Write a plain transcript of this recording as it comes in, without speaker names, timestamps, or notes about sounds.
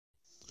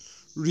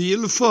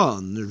Real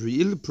fun,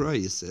 real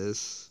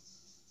prizes.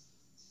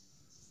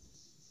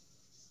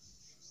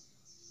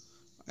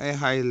 I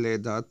highly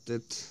doubt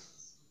it.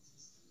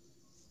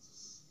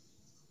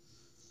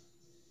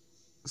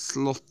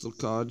 Slot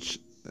cards.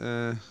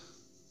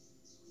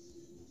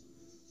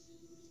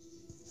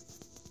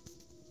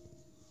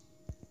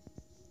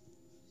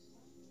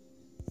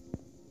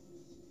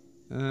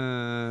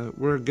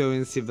 We're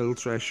going civil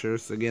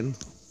treasures again.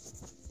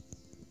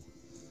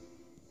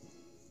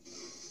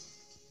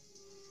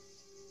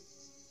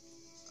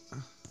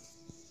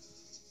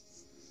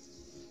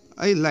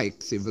 I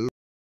like civil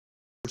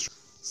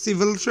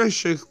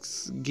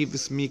treasures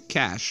gives me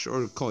cash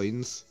or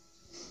coins.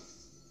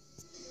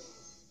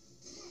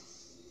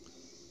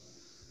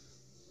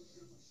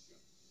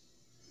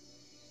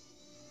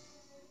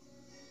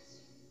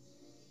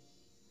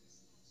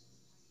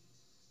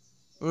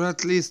 Or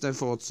at least I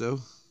thought so.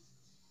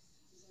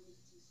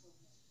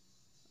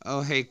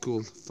 Oh hey,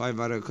 cool. 5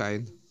 other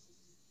kind.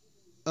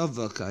 Of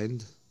a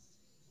kind.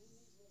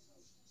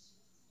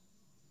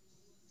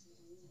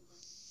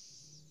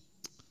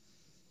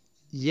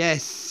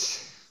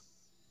 Yes!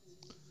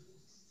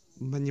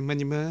 Money,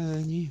 money,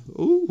 money.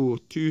 Oh,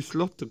 2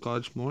 slot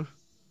cards more.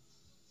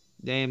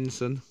 Damn,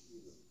 son.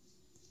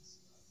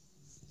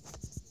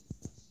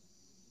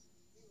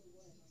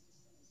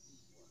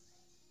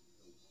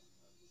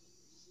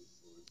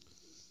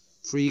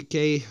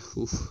 3k.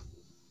 Oof.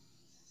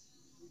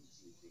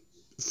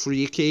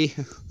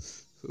 3k.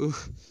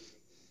 Oof.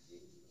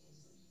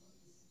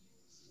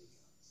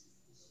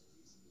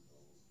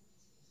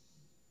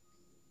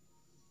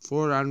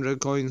 400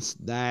 coins.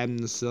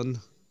 Damn, son.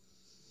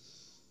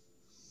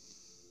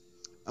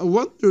 I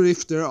wonder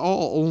if there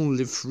are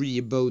only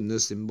 3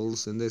 bonus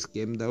symbols in this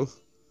game, though.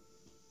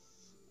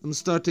 I'm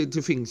starting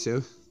to think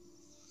so.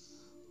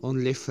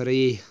 Only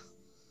 3.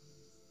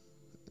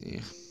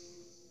 Yeah.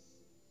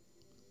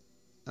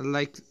 I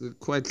like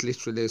quite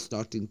literally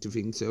starting to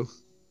think so.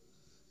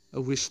 I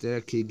wish that I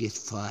could get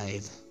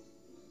 5.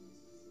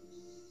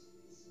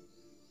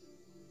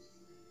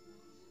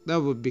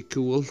 That would be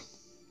cool.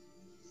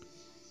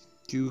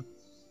 Too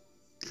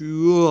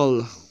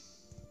cool.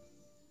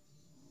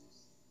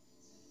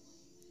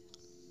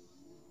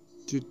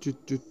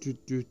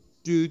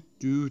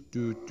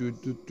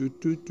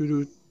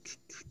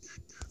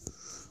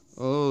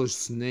 Oh,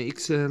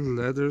 snakes and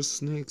ladders,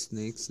 snakes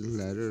and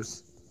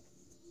ladders.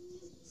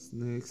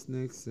 Snakes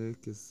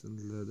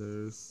and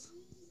ladders.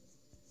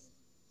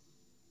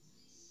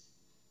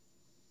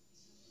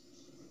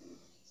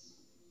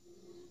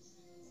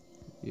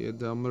 Yeah,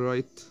 damn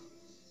right.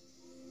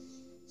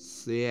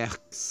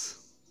 6.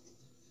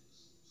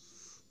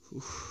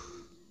 Oof.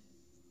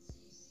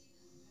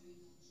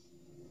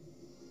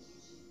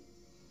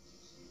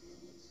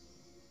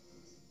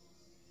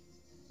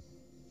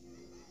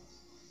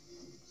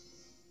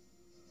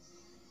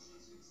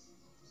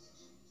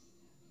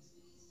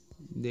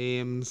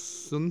 Damn,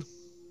 son.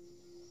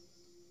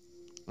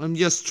 I'm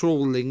just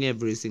trolling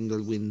every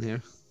single win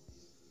here.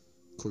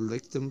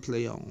 Collect and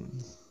play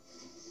on.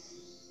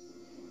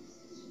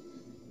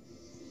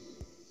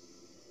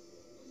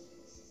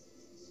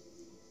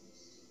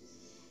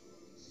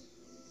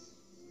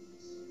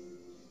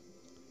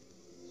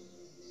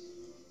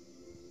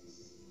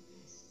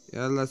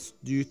 Yeah, let's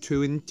do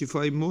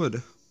 25 more.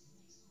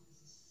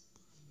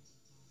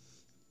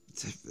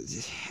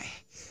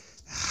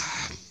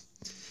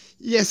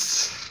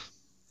 Yes!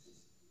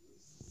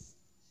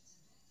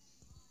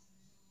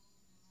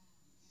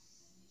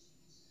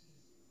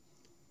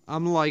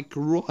 I'm like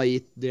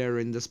right there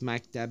in the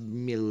smack dab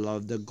middle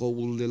of the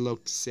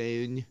Goldilocks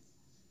zone.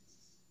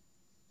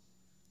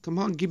 Come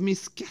on, give me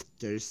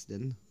scatters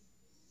then.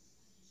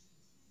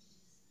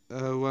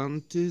 I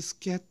want to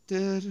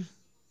scatter.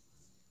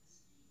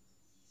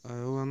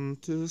 I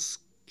want to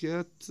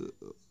scatter.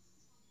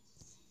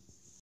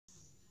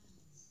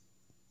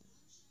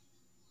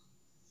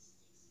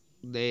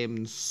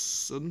 Damn,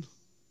 son.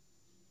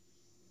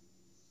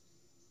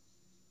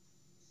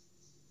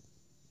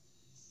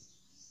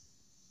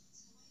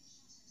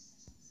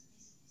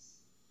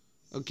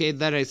 Okay,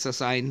 that is a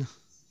sign.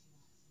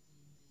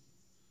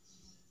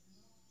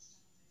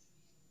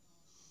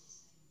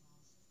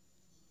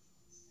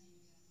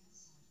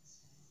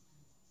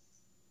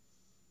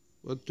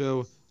 What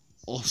the...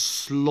 Oh,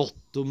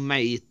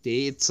 Slotomania,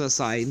 it's a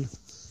sign.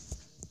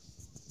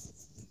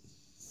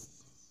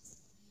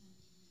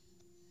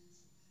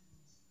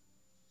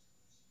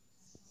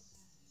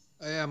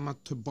 I am a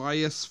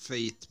Tobias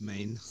Fate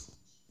main.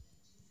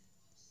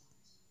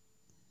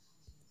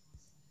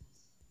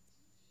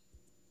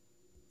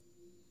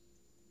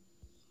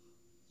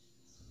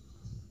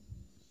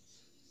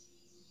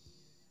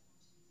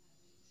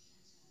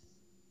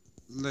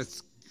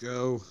 Let's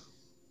go.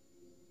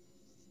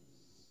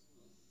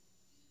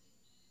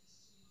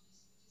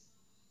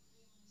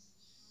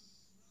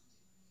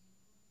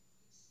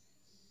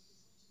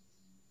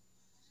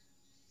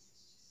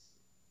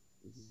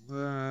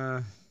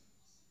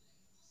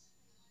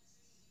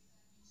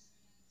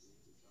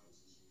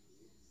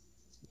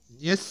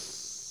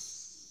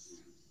 Yes.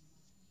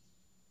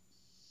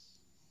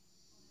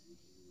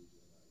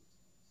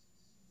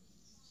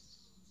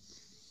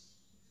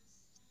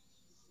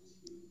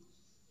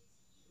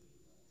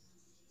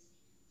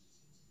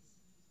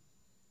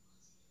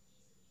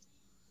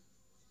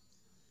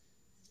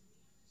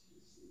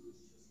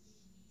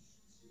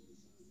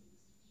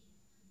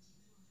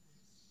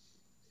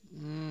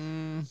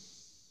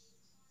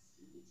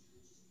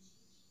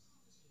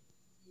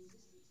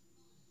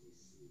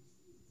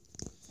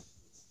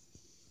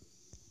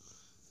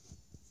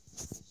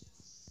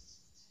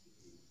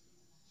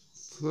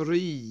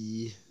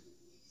 3.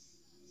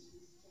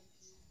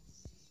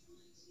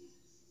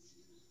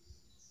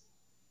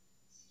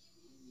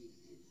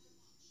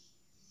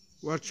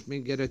 Watch me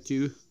get a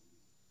 2.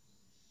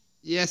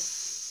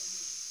 Yes!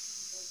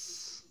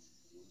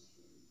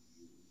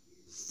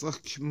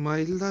 Fuck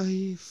my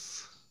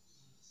life.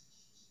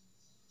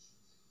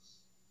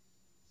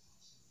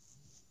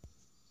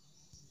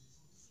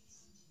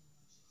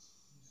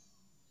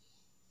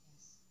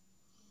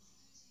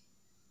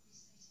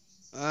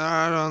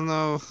 I don't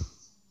know.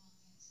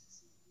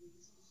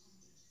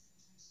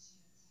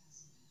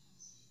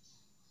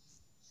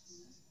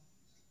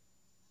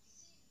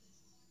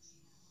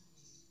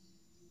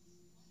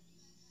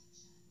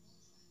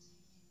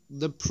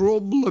 The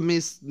problem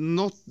is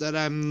not that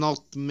I'm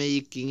not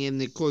making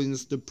any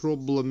coins. The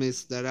problem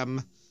is that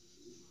I'm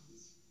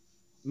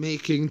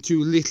making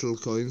too little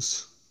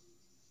coins.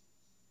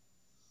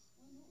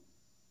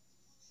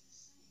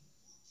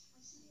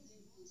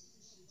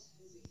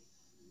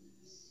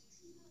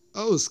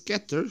 Oh,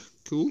 scatter.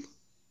 Cool.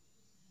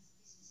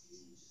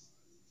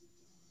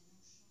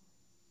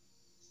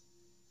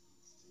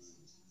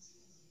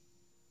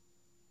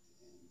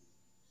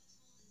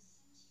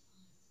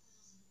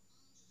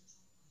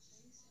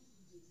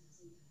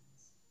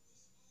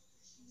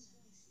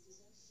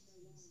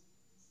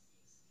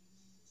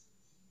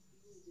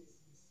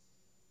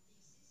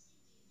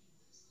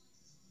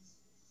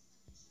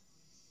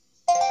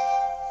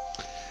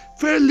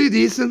 Fairly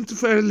decent,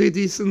 fairly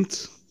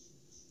decent.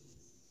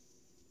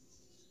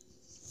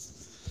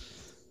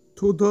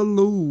 To the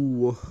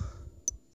low.